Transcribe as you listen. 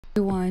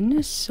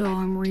Everyone, so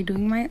I'm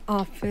redoing my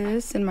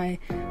office and my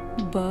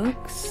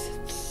books.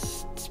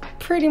 It's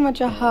pretty much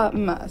a hot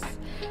mess,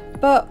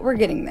 but we're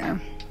getting there.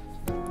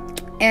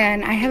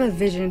 And I have a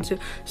vision too.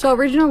 So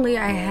originally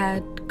I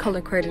had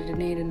color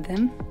coordinated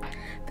them.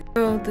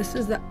 So this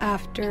is the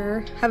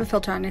after. I have a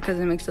filter on it because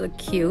it makes it look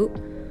cute.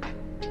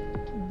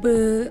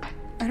 But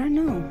I don't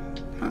know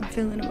how I'm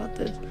feeling about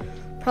this.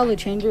 Probably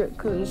change it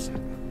because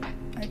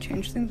I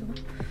change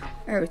things.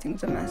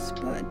 Everything's a mess,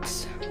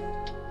 but.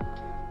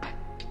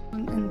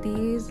 And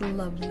these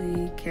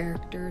lovely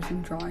characters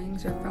and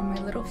drawings are from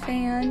my little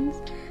fans.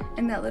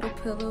 And that little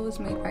pillow is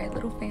made by a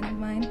little fan of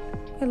mine.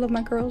 I love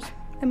my girls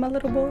and my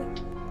little boy.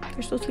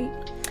 They're so sweet.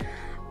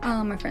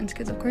 My friends'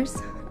 kids, of course.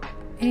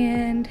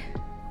 And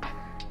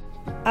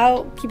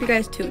I'll keep you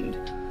guys tuned.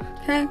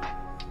 Okay?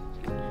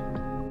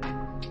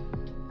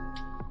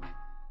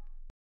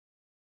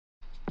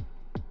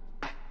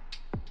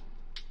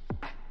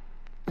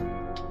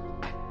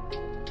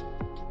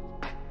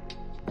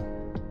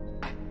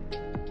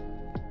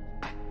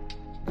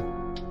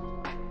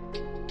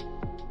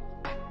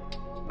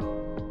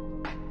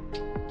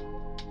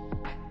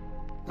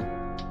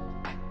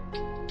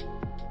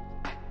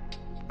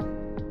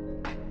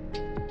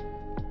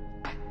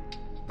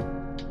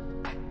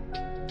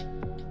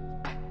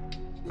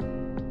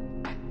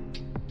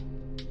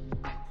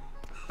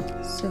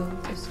 So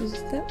this is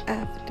the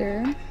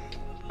after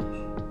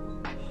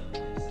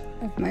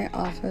of my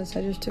office.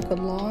 I just took a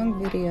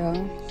long video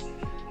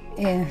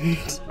and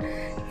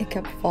it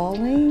kept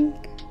falling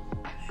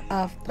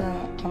off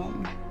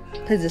the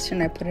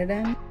position I put it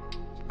in.